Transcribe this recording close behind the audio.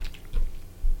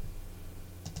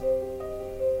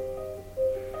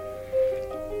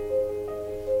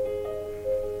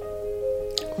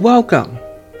Welcome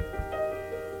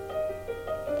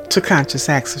to Conscious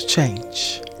Acts of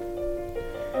Change.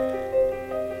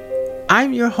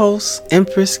 I'm your host,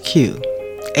 Empress Q,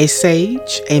 a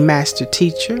sage, a master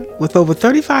teacher with over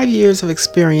 35 years of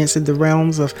experience in the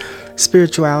realms of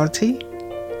spirituality,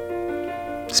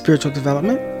 spiritual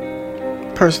development,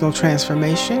 personal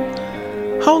transformation,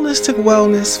 holistic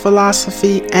wellness,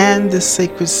 philosophy, and the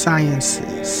sacred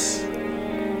sciences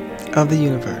of the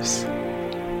universe.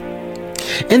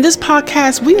 In this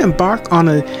podcast, we embark on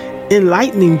an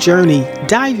enlightening journey,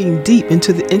 diving deep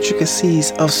into the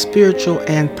intricacies of spiritual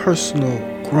and personal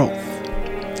growth.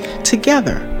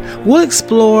 Together, we'll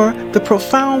explore the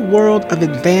profound world of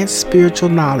advanced spiritual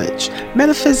knowledge,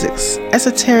 metaphysics,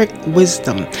 esoteric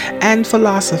wisdom, and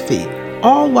philosophy,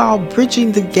 all while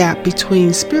bridging the gap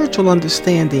between spiritual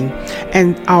understanding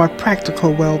and our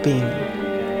practical well-being.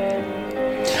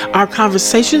 Our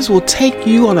conversations will take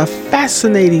you on a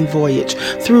fascinating voyage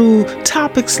through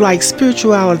topics like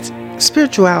spirituality,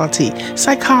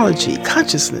 psychology,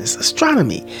 consciousness,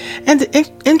 astronomy, and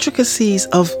the intricacies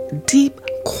of deep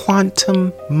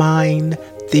quantum mind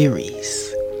theories.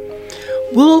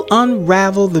 We'll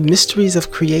unravel the mysteries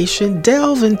of creation,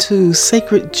 delve into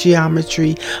sacred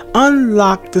geometry,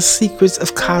 unlock the secrets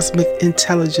of cosmic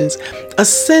intelligence,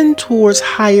 ascend towards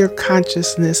higher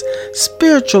consciousness,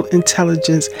 spiritual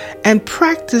intelligence, and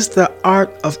practice the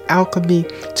art of alchemy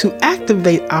to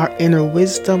activate our inner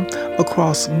wisdom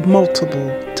across multiple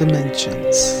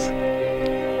dimensions.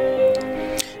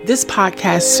 This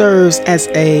podcast serves as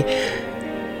a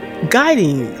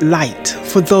guiding light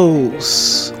for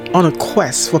those on a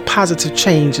quest for positive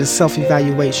change and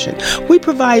self-evaluation. We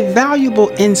provide valuable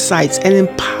insights and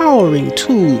empowering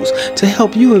tools to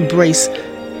help you embrace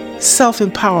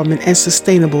self-empowerment and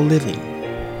sustainable living.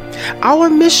 Our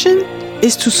mission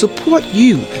is to support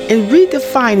you in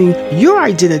redefining your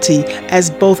identity as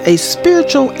both a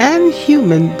spiritual and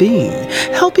human being,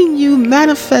 helping you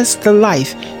manifest the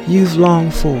life you've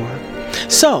longed for.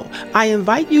 So, I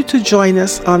invite you to join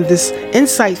us on this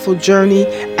insightful journey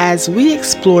as we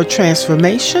explore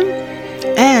transformation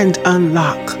and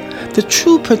unlock the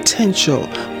true potential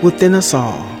within us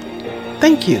all.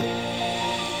 Thank you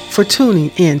for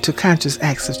tuning in to Conscious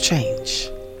Acts of Change.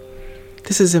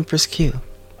 This is Empress Q,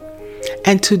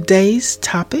 and today's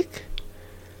topic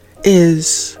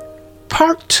is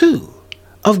part 2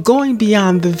 of Going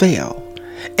Beyond the Veil,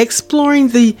 exploring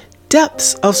the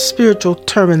depths of spiritual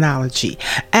terminology.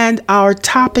 And our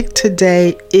topic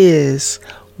today is,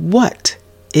 what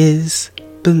is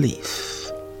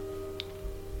belief?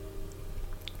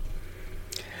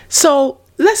 So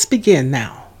let's begin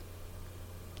now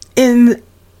in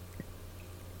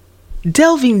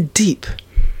delving deep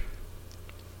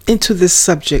into this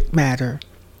subject matter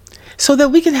so that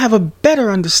we can have a better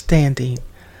understanding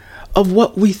of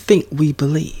what we think we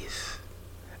believe.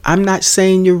 I'm not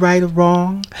saying you're right or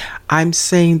wrong. I'm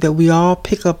saying that we all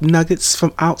pick up nuggets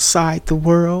from outside the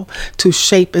world to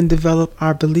shape and develop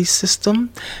our belief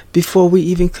system before we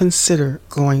even consider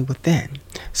going within.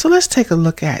 So let's take a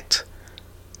look at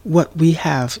what we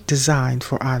have designed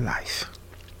for our life.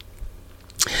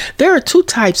 There are 2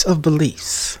 types of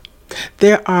beliefs.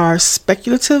 There are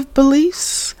speculative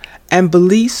beliefs and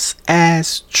beliefs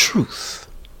as truth.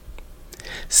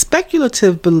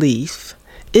 Speculative belief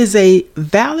is a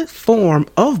valid form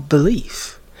of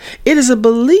belief. It is a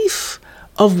belief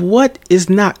of what is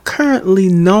not currently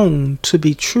known to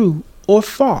be true or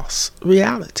false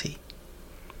reality.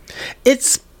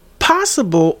 It's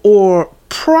possible or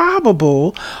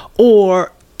probable,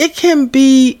 or it can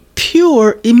be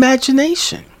pure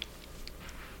imagination.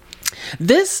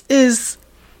 This is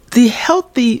the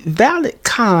healthy, valid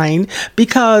kind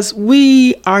because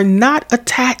we are not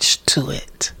attached to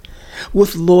it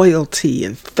with loyalty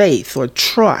and faith or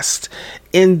trust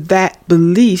in that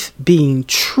belief being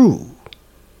true.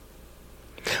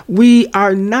 We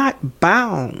are not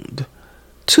bound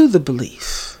to the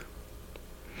belief.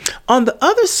 On the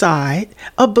other side,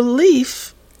 a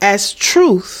belief as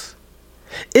truth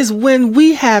is when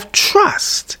we have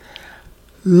trust,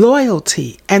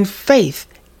 loyalty, and faith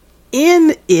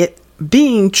in it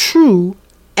being true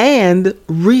and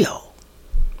real.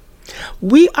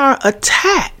 We are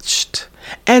attached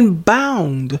and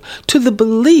bound to the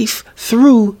belief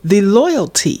through the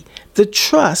loyalty, the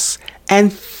trust,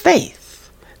 and faith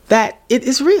that it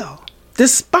is real,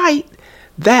 despite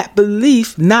that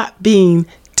belief not being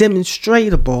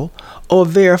demonstrable or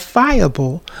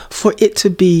verifiable for it to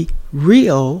be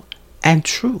real and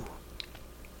true.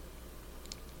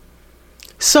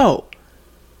 So,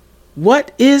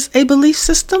 What is a belief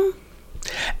system?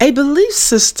 A belief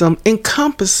system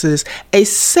encompasses a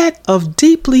set of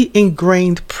deeply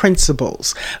ingrained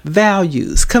principles,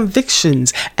 values,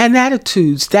 convictions, and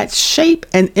attitudes that shape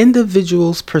an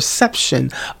individual's perception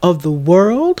of the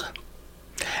world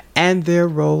and their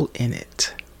role in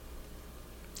it.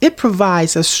 It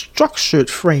provides a structured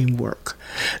framework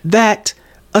that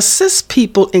assists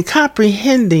people in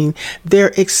comprehending their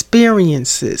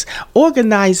experiences,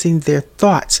 organizing their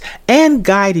thoughts, and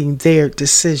guiding their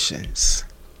decisions.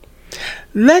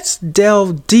 Let's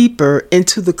delve deeper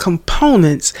into the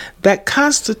components that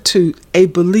constitute a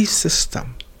belief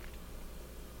system.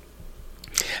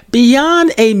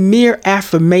 Beyond a mere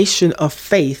affirmation of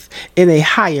faith in a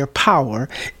higher power,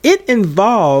 it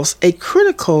involves a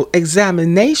critical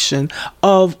examination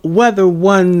of whether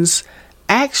one's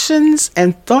actions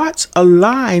and thoughts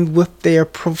align with their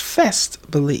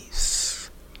professed beliefs.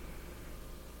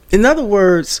 In other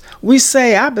words, we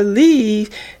say, I believe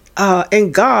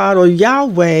in God or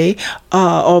Yahweh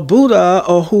or Buddha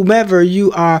or whomever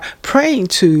you are praying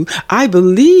to. I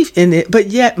believe in it, but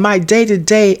yet my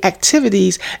day-to-day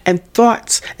activities and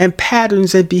thoughts and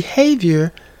patterns and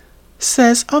behavior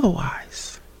says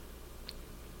otherwise.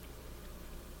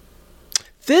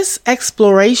 This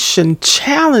exploration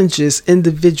challenges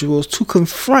individuals to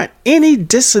confront any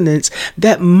dissonance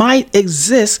that might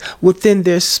exist within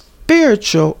their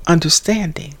spiritual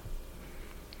understanding.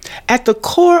 At the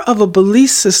core of a belief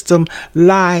system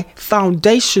lie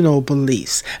foundational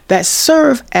beliefs that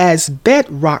serve as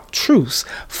bedrock truths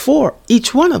for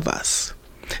each one of us.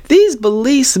 These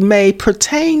beliefs may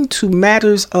pertain to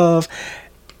matters of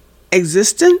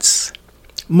existence,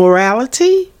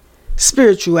 morality,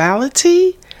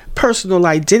 spirituality, personal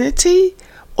identity,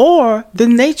 or the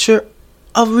nature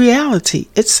of reality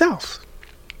itself.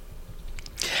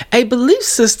 A belief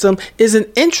system is an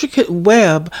intricate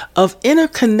web of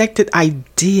interconnected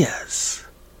ideas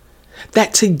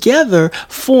that together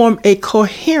form a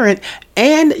coherent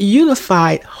and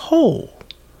unified whole,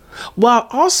 while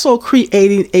also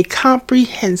creating a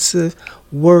comprehensive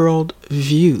world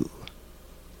view.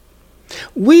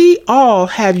 We all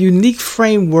have unique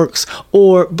frameworks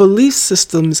or belief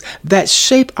systems that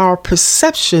shape our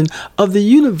perception of the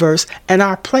universe and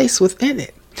our place within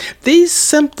it. These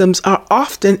systems are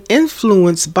often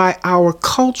influenced by our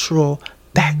cultural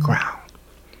background,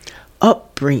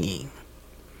 upbringing,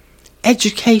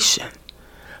 education,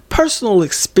 personal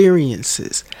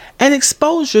experiences, and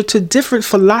exposure to different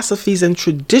philosophies and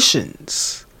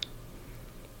traditions.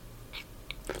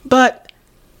 But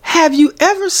have you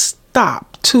ever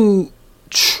stopped to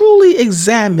truly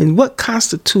examine what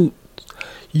constitutes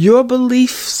your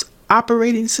belief's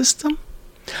operating system?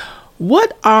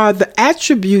 What are the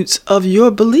attributes of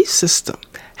your belief system?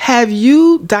 Have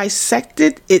you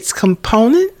dissected its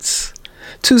components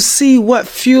to see what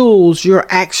fuels your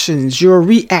actions, your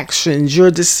reactions, your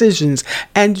decisions,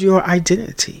 and your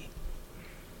identity?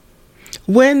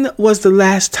 When was the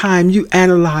last time you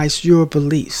analyzed your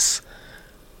beliefs?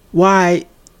 Why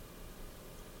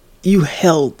you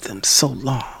held them so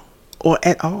long or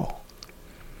at all,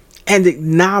 and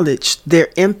acknowledged their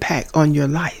impact on your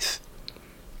life?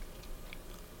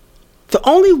 The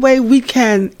only way we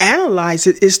can analyze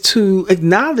it is to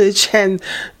acknowledge and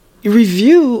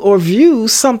review or view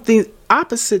something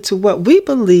opposite to what we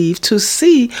believe, to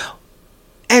see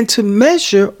and to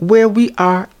measure where we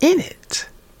are in it.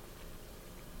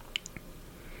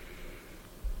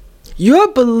 Your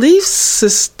belief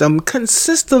system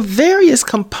consists of various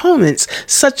components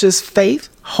such as faith,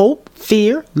 hope,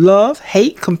 fear, love,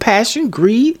 hate, compassion,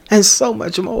 greed, and so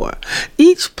much more.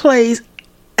 Each plays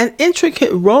an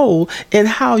intricate role in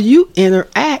how you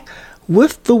interact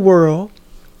with the world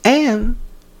and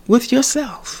with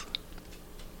yourself.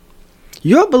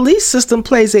 Your belief system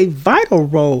plays a vital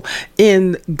role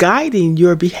in guiding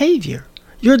your behavior,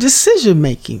 your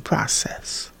decision-making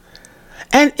process,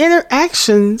 and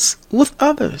interactions with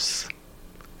others.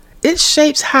 It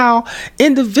shapes how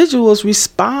individuals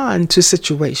respond to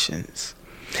situations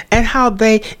and how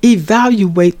they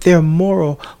evaluate their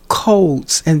moral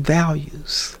codes and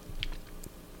values.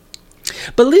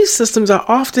 Belief systems are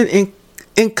often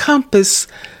encompass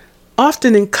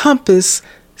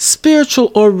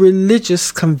spiritual or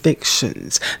religious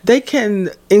convictions. They can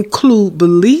include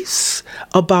beliefs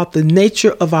about the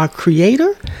nature of our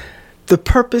Creator, the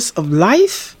purpose of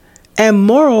life, and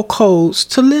moral codes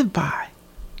to live by.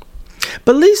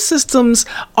 Belief systems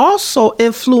also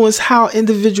influence how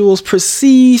individuals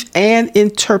perceive and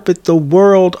interpret the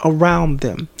world around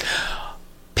them.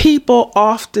 People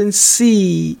often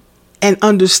see and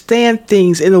understand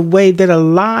things in a way that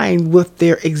align with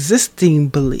their existing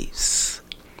beliefs.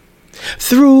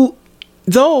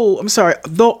 Though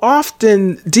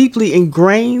often deeply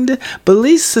ingrained,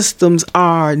 belief systems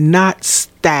are not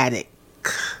static.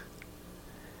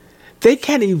 They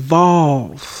can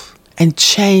evolve and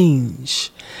change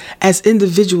as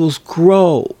individuals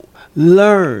grow,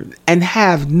 learn, and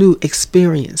have new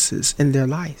experiences in their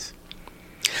life.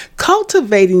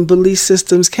 Cultivating belief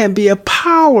systems can be a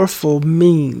powerful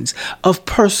means of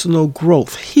personal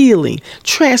growth, healing,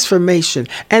 transformation,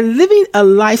 and living a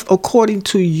life according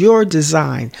to your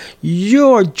design,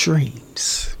 your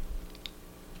dreams.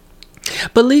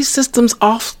 Belief systems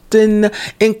often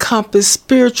encompass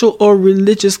spiritual or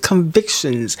religious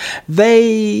convictions.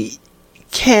 They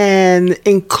can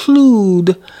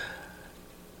include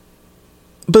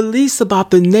beliefs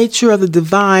about the nature of the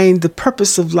divine, the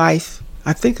purpose of life.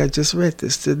 I think I just read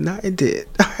this, didn't I? It did.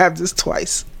 I have this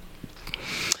twice.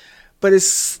 But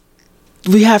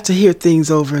we have to hear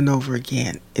things over and over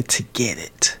again to get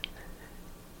it.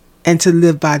 And to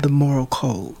live by the moral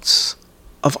codes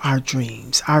of our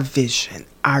dreams, our vision,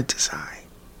 our design.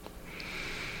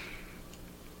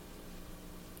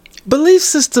 Belief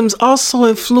systems also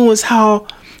influence how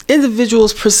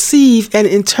individuals perceive and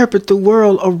interpret the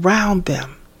world around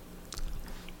them.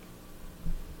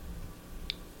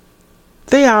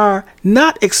 They are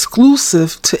not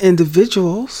exclusive to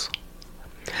individuals.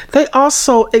 They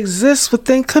also exist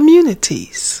within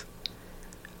communities,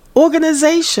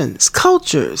 organizations,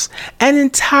 cultures, and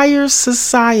entire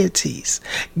societies,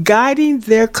 guiding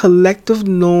their collective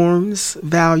norms,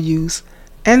 values,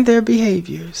 and their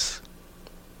behaviors.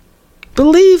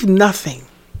 Believe nothing.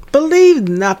 Believe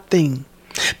nothing.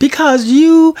 Because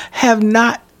you have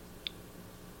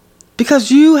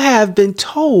been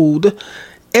told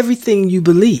everything you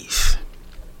believe.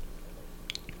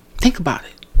 Think about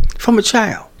it. From a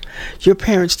child, your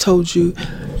parents told you,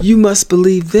 you must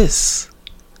believe this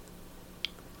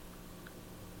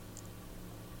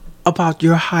about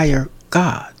your higher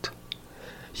God.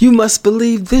 You must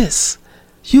believe this.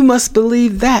 You must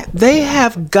believe that. They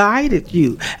have guided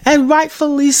you, and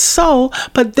rightfully so.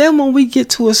 But then when we get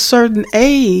to a certain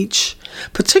age,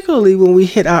 particularly when we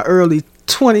hit our early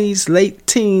 20s, late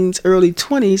teens, early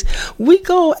 20s, we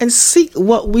go and seek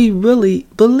what we really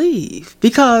believe,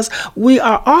 because we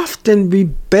are often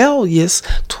rebellious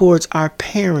towards our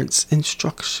parents'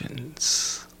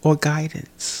 instructions or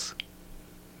guidance.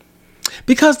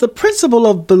 Because the principle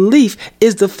of belief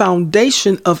is the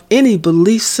foundation of any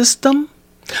belief system.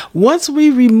 Once we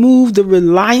remove the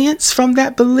reliance from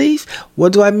that belief,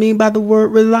 what do I mean by the word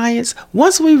reliance?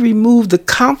 Once we remove the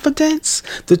confidence,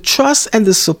 the trust, and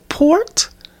the support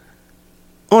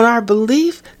on our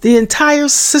belief, the entire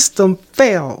system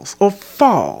fails or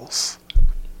falls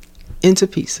into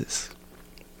pieces.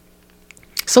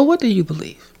 So what do you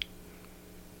believe?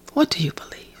 What do you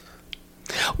believe?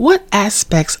 What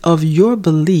aspects of your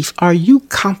belief are you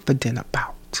confident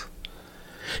about?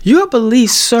 Your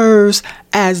belief serves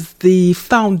as the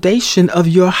foundation of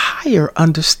your higher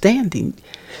understanding,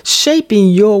 shaping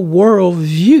your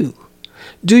worldview.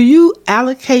 Do you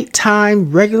allocate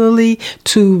time regularly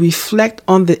to reflect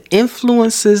on the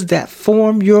influences that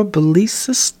form your belief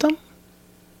system?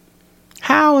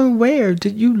 How and where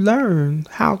did you learn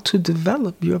how to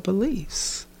develop your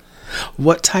beliefs?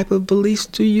 What type of beliefs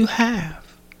do you have?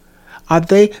 Are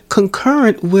they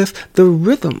concurrent with the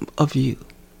rhythm of you?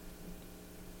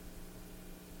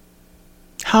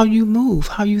 How you move,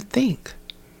 how you think,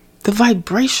 the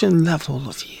vibration level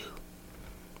of you.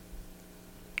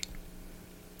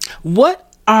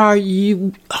 What are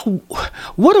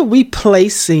we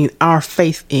placing our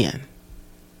faith in?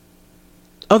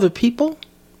 Other people?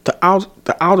 The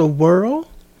outer world?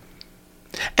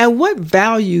 And what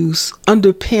values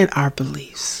underpin our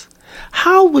beliefs?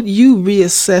 How would you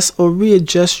reassess or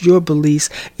readjust your beliefs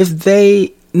if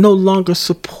they no longer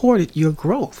supported your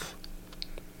growth?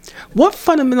 What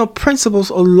fundamental principles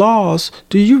or laws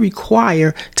do you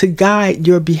require to guide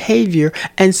your behavior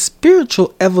and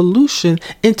spiritual evolution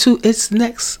into its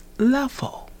next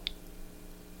level?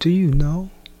 Do you know?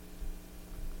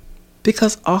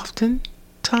 Because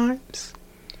oftentimes,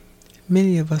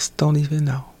 many of us don't even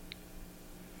know.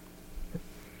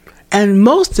 And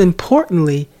most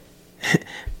importantly,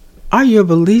 are your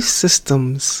belief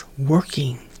systems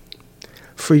working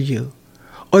for you?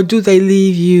 Or do they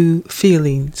leave you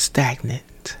feeling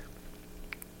stagnant?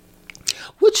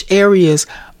 Which areas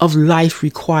of life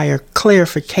require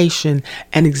clarification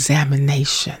and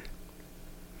examination?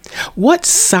 What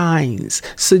signs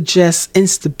suggest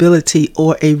instability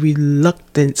or a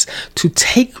reluctance to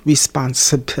take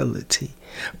responsibility,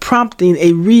 prompting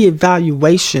a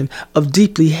reevaluation of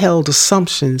deeply held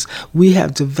assumptions we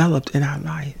have developed in our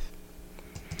life?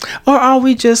 Or are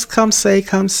we just come say,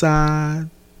 come sa,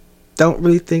 don't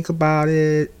really think about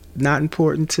it, not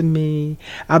important to me,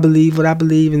 I believe what I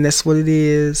believe and that's what it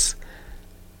is,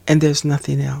 and there's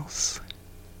nothing else.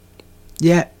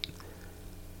 Yet,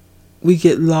 we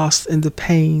get lost in the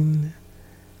pain,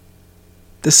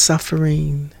 the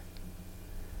suffering,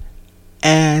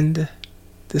 and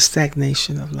the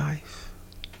stagnation of life.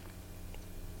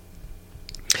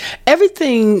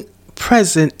 Everything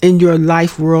present in your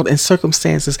life, world, and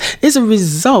circumstances is a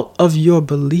result of your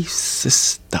belief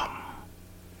system.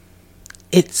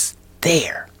 It's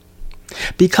there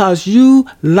because you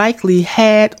likely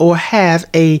had or have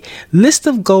a list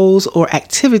of goals or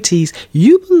activities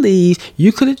you believe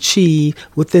you could achieve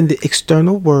within the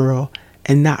external world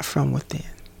and not from within.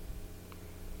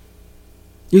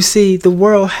 You see, the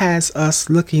world has us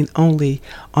looking only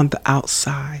on the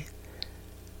outside,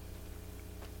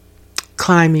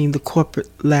 climbing the corporate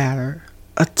ladder,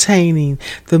 attaining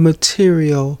the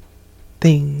material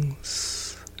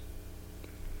things,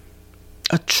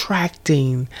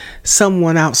 attracting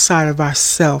someone outside of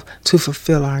ourselves to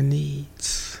fulfill our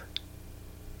needs.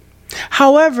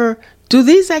 However, do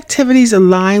these activities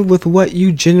align with what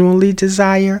you genuinely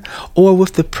desire or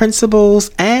with the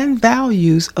principles and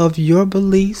values of your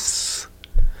beliefs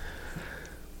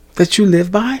that you live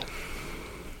by?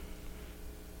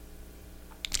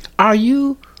 Are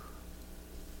you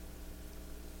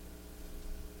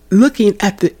looking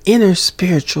at the inner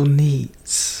spiritual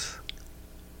needs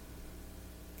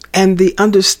and the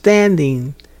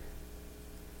understanding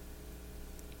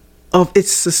of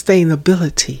its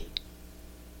sustainability?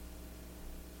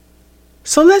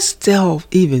 So let's delve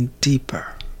even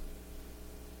deeper.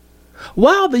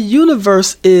 While the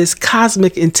universe is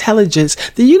cosmic intelligence,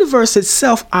 the universe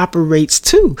itself operates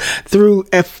too through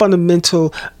a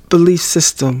fundamental belief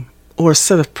system or a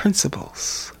set of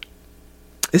principles.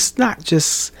 It's not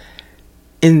just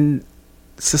in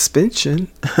suspension,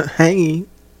 hanging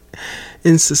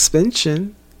in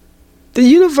suspension. The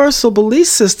universal belief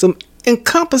system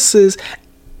encompasses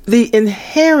the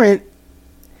inherent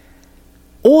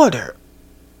order,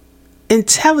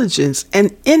 intelligence, and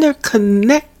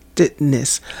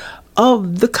interconnectedness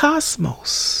of the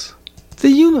cosmos, the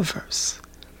universe.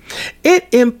 It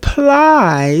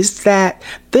implies that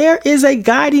there is a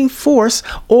guiding force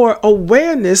or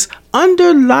awareness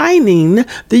underlining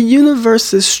the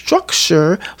universe's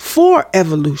structure for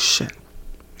evolution.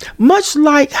 Much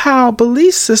like how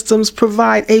belief systems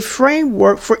provide a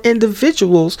framework for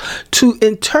individuals to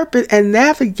interpret and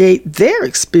navigate their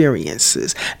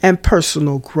experiences and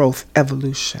personal growth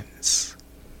evolutions.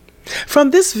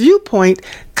 From this viewpoint,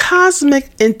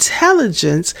 cosmic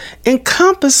intelligence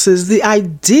encompasses the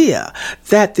idea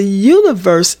that the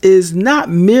universe is not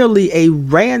merely a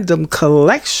random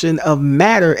collection of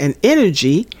matter and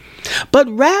energy, but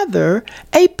rather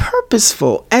a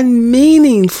purposeful and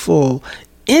meaningful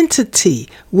entity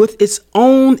with its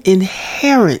own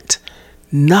inherent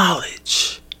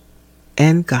knowledge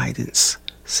and guidance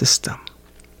system.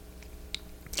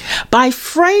 By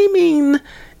framing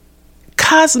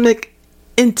cosmic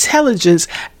intelligence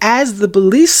as the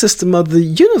belief system of the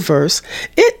universe,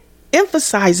 it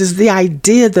emphasizes the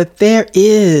idea that there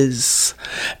is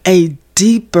a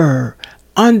deeper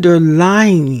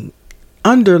underlying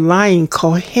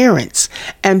coherence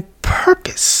and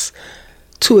purpose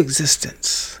to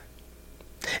existence,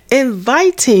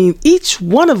 inviting each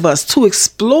one of us to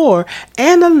explore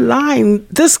and align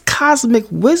this cosmic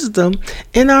wisdom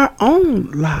in our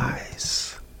own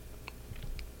lives.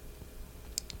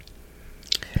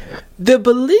 The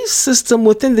belief system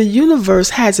within the universe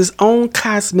has its own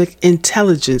cosmic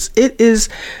intelligence. It is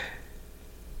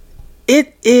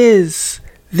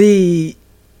the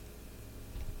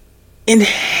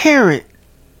inherent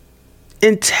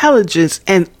intelligence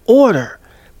and order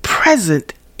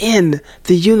present in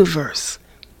the universe.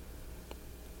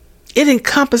 It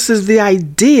encompasses the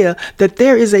idea that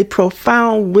there is a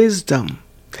profound wisdom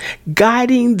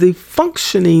guiding the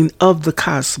functioning of the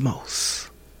cosmos.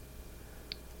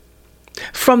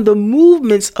 From the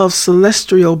movements of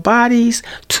celestial bodies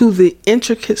to the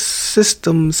intricate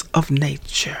systems of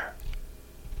nature.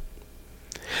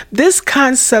 This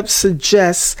concept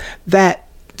suggests that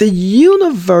the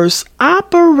universe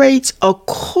operates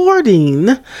according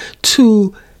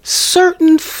to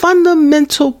certain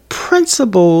fundamental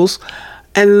principles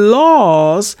and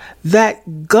laws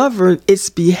that govern its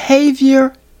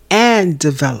behavior and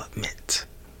development.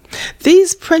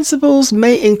 These principles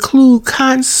may include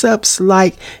concepts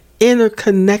like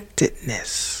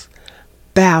interconnectedness,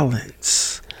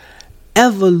 balance,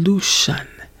 evolution,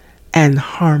 and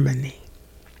harmony.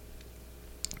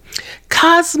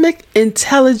 Cosmic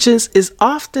intelligence is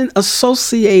often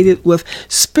associated with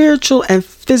spiritual and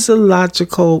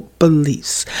physiological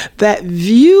beliefs that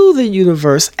view the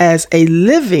universe as a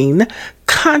living,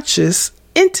 conscious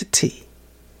entity.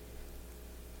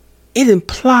 It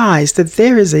implies that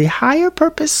there is a higher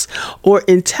purpose or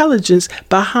intelligence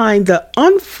behind the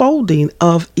unfolding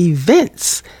of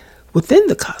events within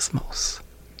the cosmos.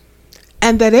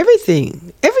 And that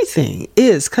everything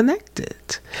is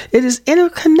connected. It is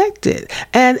interconnected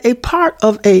and a part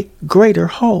of a greater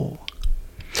whole.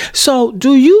 So,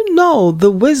 do you know the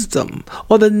wisdom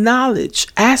or the knowledge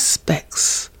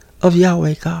aspects of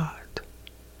Yahweh God?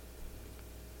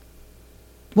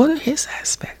 What are his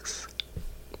aspects?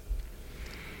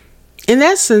 In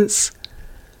essence,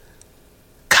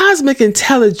 cosmic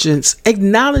intelligence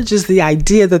acknowledges the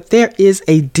idea that there is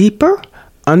a deeper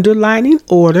underlying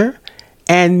order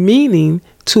and meaning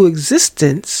to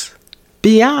existence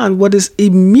beyond what is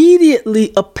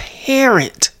immediately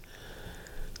apparent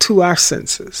to our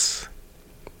senses.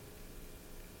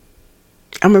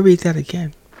 I'm going to read that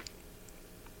again.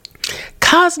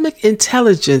 Cosmic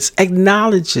intelligence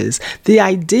acknowledges the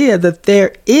idea that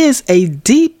there is a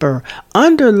deeper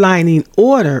underlying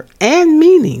order and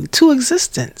meaning to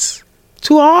existence,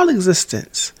 to all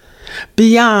existence,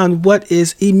 beyond what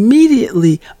is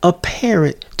immediately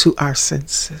apparent to our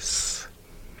senses.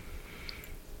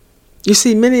 You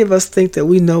see, many of us think that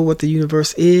we know what the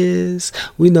universe is,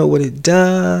 we know what it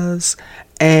does,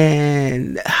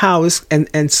 and how it's,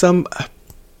 and some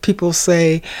people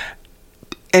say,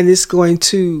 and it's going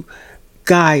to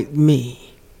guide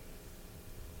me.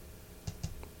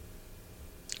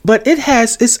 But it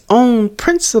has its own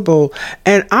principle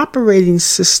and operating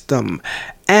system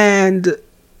and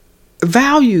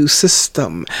value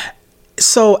system.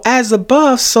 So as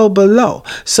above, so below.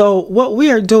 So what we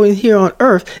are doing here on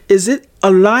earth is it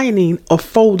aligning or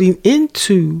folding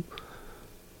into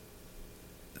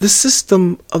the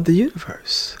system of the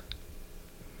universe.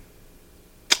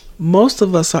 Most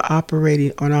of us are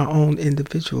operating on our own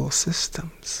individual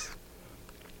systems,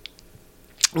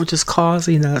 which is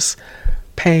causing us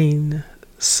pain,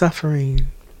 suffering,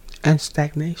 and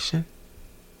stagnation.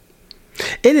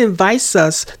 It invites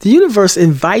us, the universe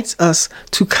invites us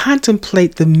to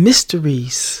contemplate the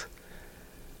mysteries,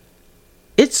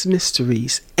 its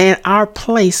mysteries, and our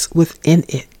place within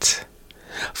it,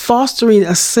 fostering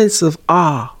a sense of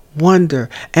awe, wonder,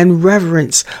 and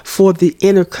reverence for the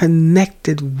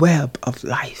interconnected web of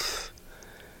life.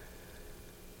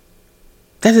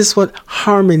 That is what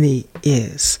harmony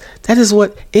is. That is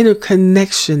what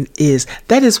interconnection is.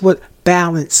 That is what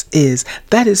balance is.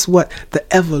 That is what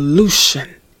the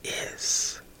evolution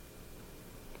is.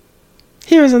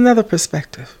 Here is another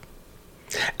perspective.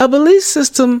 A belief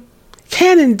system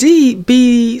can indeed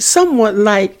be somewhat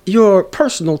like your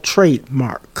personal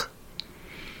trademark.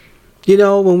 You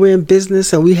know, when we're in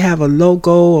business and we have a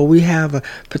logo or we have a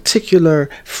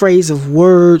particular phrase of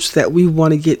words that we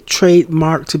want to get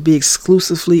trademarked to be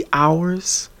exclusively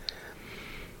ours,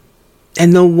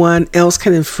 and no one else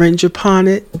can infringe upon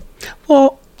it,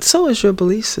 well, so is your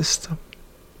belief system.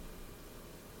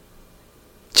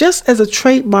 Just as a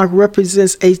trademark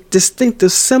represents a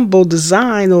distinctive symbol,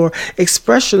 design, or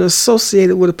expression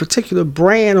associated with a particular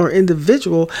brand or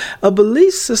individual, a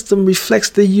belief system reflects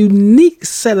the unique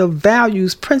set of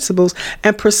values, principles,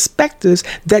 and perspectives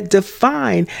that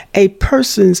define a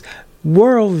person's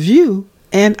worldview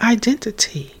and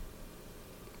identity.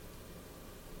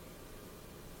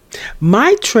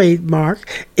 My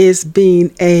trademark is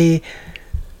being a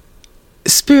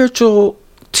spiritual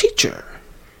teacher,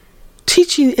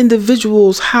 teaching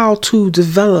individuals how to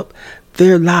develop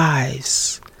their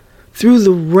lives through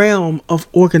the realm of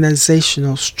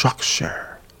organizational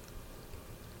structure.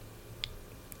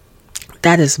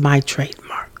 That is my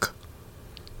trademark.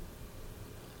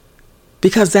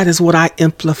 Because that is what I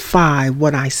amplify,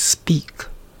 what I speak,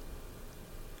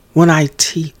 when I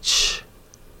teach,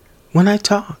 when I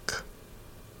talk.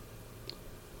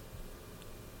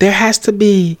 There has to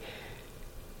be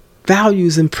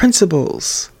values and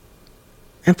principles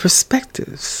and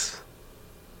perspectives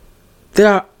that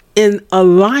are in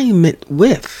alignment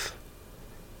with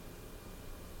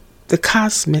the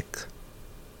cosmic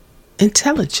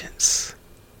intelligence.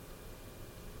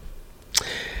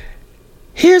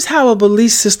 Here's how a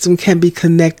belief system can be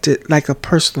connected like a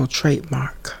personal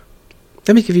trademark.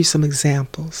 Let me give you some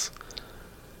examples,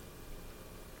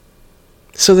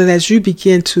 so that as you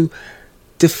begin to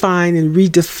define and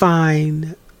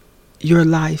redefine your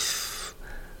life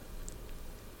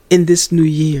in this new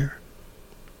year,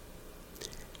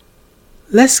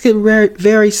 let's get very,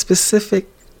 very specific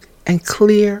and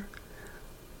clear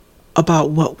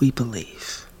about what we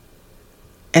believe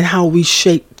and how we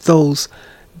shape those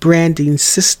branding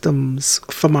systems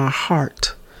from our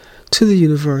heart to the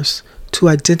universe to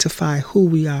identify who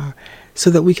we are so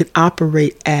that we can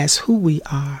operate as who we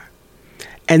are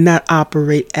and not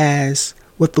operate as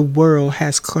what the world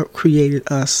has created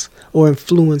us or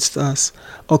influenced us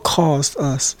or caused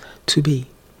us to be.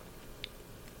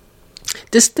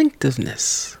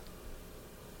 Distinctiveness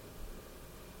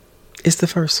is the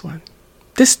first one.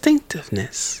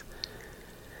 Distinctiveness.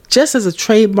 Just as a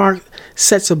trademark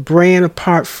sets a brand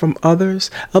apart from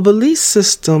others, a belief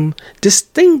system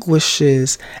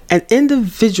distinguishes an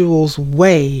individual's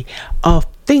way of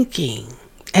thinking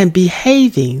and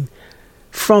behaving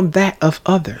from that of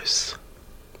others.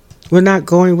 We're not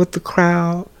going with the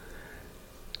crowd.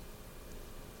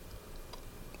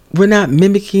 We're not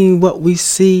mimicking what we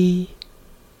see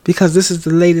because this is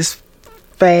the latest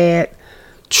fad,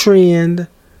 trend.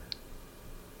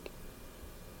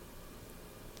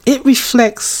 It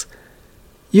reflects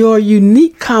your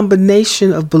unique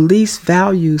combination of beliefs,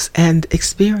 values, and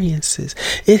experiences.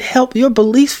 Your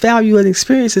beliefs, value, and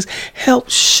experiences help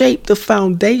shape the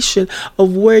foundation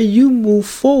of where you move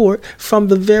forward from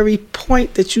the very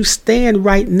point that you stand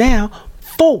right now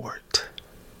forward.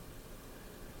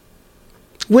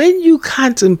 When you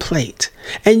contemplate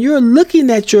and you're looking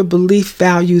at your belief,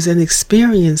 values, and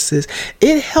experiences,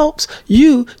 it helps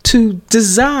you to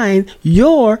design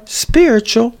your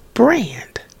spiritual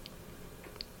brand.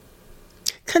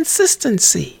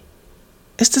 Consistency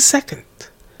is the second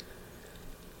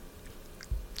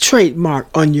trademark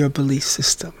on your belief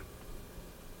system.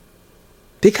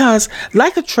 Because,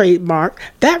 like a trademark,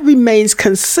 that remains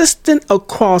consistent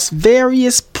across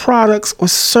various products or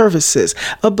services.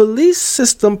 A belief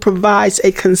system provides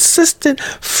a consistent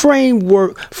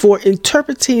framework for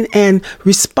interpreting and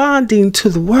responding to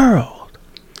the world.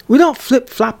 We don't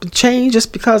flip-flop and change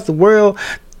just because the world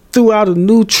threw out a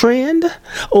new trend,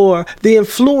 or the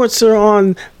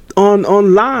influencer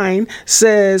online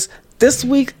says this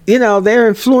week, they're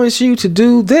influencing you to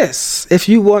do this if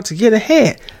you want to get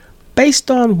ahead.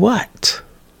 Based on what?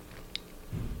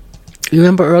 You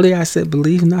remember earlier I said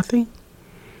believe nothing?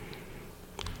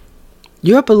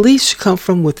 Your beliefs should come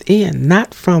from within,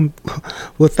 not from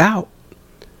without,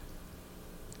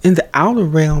 in the outer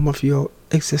realm of your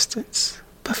existence,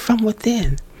 but from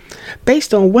within.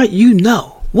 Based on what you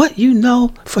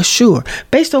know for sure.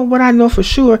 Based on what I know for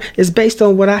sure is based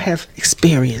on what I have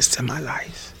experienced in my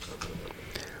life,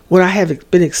 what I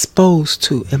have been exposed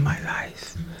to in my life.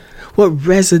 What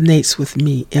resonates with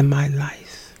me in my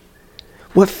life,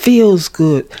 what feels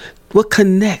good, what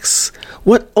connects,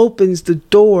 what opens the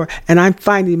door, and I'm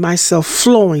finding myself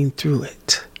flowing through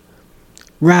it,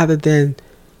 rather than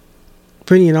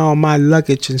bringing all my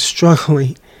luggage and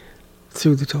struggling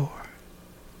through the door.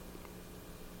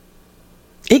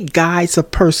 It guides a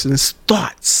person's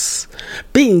thoughts.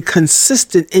 Being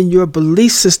consistent in your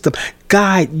belief system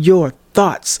guide your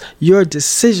thoughts, your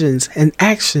decisions, and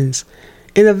actions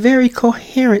in a very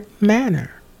coherent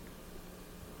manner.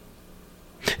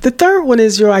 The third one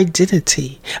is your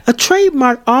identity. A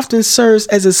trademark often serves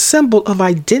as a symbol of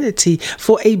identity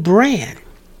for a brand.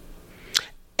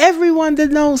 Everyone that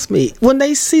knows me, when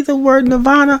they see the word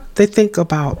Nirvana, they think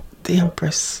about the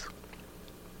Empress.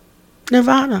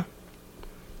 Nirvana.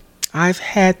 I've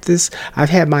had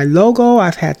my logo,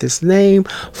 I've had this name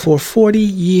for 40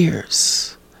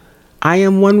 years. I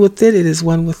am one with it, it is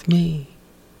one with me.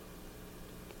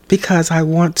 Because I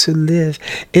want to live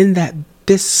in that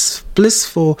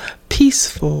blissful,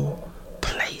 peaceful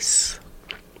place.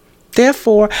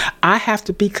 Therefore, I have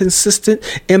to be consistent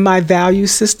in my value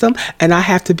system, and I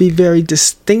have to be very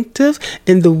distinctive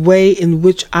in the way in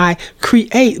which I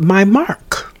create my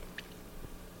mark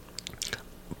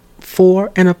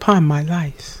for and upon my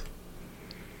life.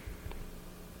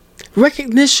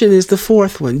 Recognition is the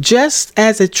fourth one. Just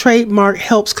as a trademark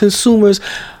helps consumers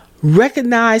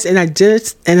recognize and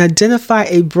identify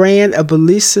a brand, a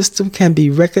belief system can be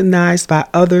recognized by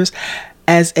others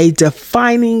as a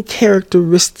defining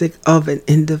characteristic of an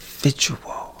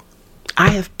individual. I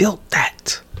have built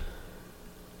that.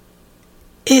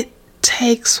 It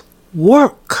takes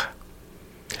work.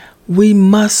 We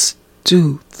must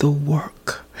do the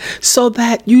work so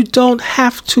that you don't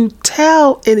have to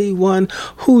tell anyone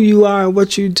who you are and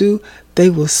what you do. They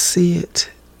will see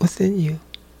it within you.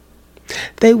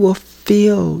 They will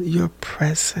feel your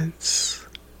presence.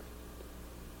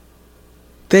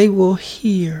 They will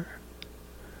hear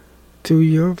through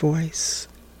your voice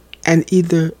and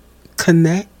either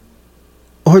connect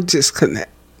or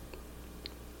disconnect.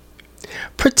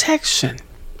 Protection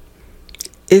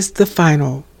is the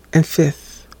final and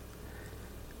fifth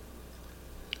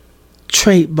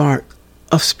trademark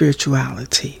of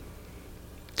spirituality.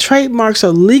 Trademarks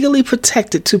are legally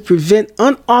protected to prevent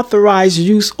unauthorized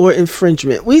use or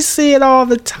infringement. We see it all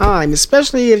the time,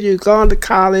 especially if you've gone to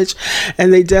college,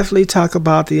 and they definitely talk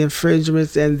about the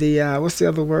infringements and the what's the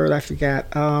other word? I forgot.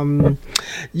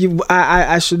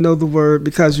 I should know the word,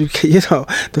 because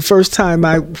the first time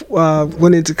I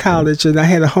went into college and I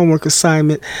had a homework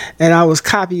assignment and I was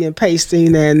copy and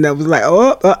pasting, and I was like,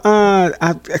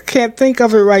 I can't think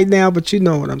of it right now, but you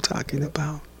know what I'm talking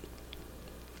about.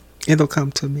 It'll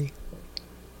come to me.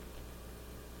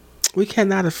 We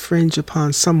cannot infringe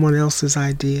upon someone else's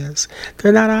ideas.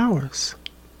 They're not ours.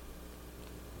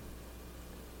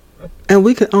 And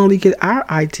we can only get our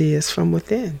ideas from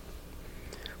within.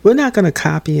 We're not going to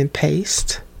copy and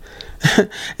paste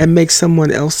and make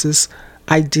someone else's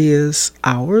ideas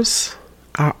ours,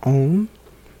 our own,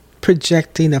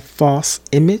 projecting a false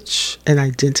image and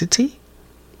identity.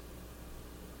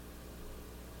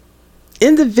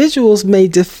 Individuals may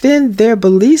defend their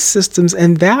belief systems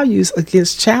and values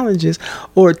against challenges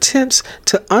or attempts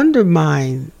to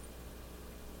undermine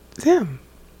them.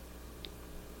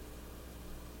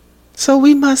 So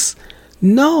we must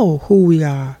know who we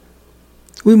are.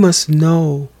 We must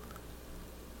know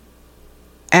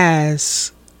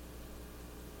as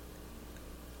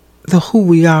the who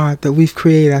we are that we've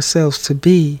created ourselves to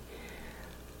be,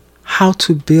 how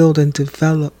to build and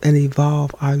develop and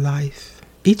evolve our life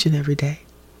each and every day.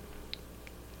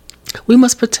 We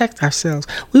must protect ourselves.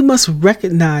 We must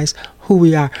recognize who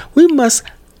we are. We must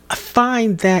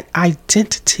find that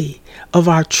identity of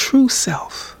our true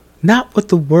self, not what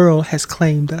the world has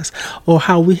claimed us or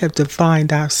how we have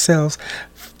defined ourselves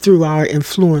through our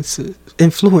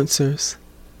influencers.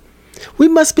 We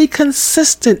must be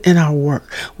consistent in our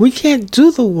work. We can't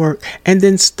do the work and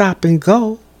then stop and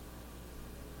go,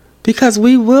 because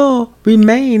we will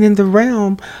remain in the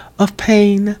realm of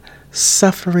pain,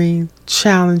 suffering,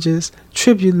 challenges,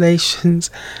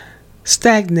 tribulations,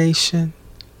 stagnation.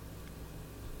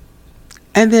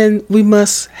 And then we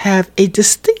must have a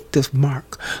distinctive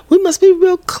mark. We must be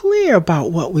real clear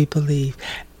about what we believe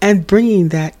and bringing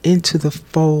that into the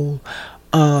fold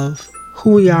of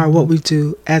who we are, what we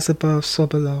do, as above, so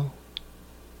below.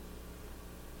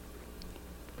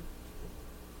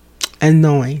 And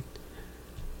knowing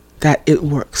that it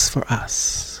works for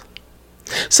us.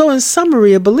 So in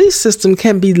summary, a belief system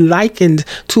can be likened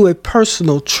to a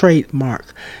personal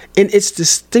trademark in its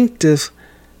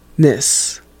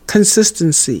distinctiveness,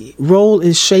 consistency, role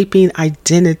in shaping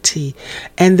identity,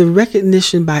 and the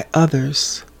recognition by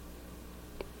others,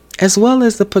 as well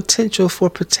as the potential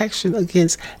for protection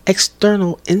against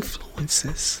external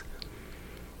influences.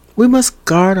 We must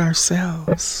guard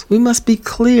ourselves. We must be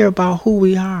clear about who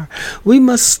we are. We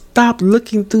must stop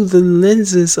looking through the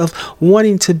lenses of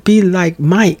wanting to be like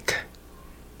Mike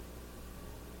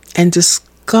and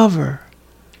discover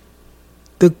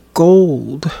the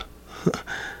gold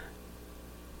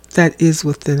that is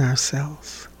within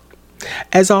ourselves.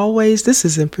 As always, this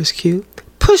is Empress Q,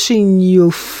 pushing you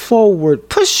forward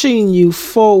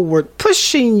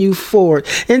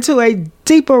into a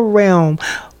deeper realm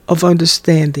of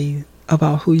understanding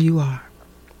about who you are.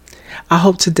 I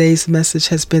hope today's message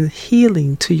has been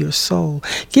healing to your soul,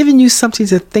 giving you something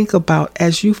to think about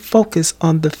as you focus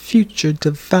on the future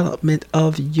development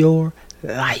of your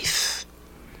life.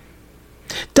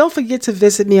 Don't forget to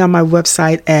visit me on my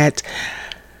website at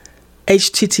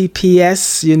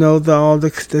https, all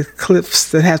the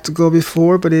clips that have to go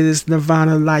before, but it is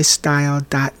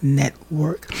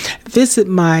nirvanalifestyle.network. Visit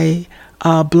my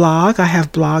blog. I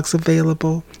have blogs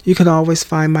available. You can always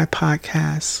find my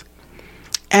podcasts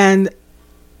and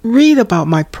read about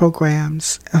my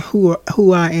programs,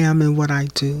 who I am and what I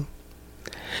do.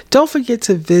 Don't forget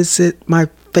to visit my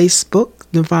Facebook,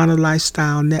 Nirvana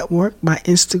Lifestyle Network, my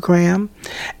Instagram,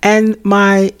 and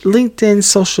my LinkedIn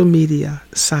social media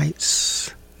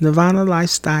sites, Nirvana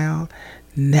Lifestyle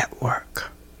Network.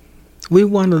 We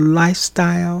want a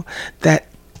lifestyle that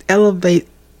elevates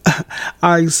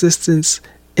our existence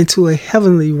into a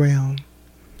heavenly realm,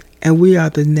 and we are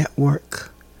the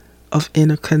network of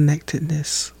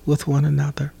interconnectedness with one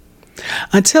another.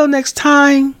 Until next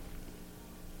time,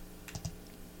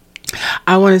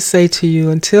 I want to say to you,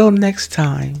 until next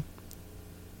time,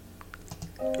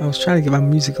 I was trying to get my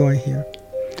music going here.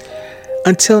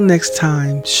 Until next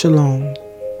time, shalom,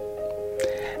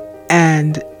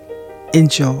 and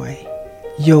enjoy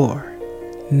your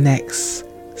next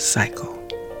cycle.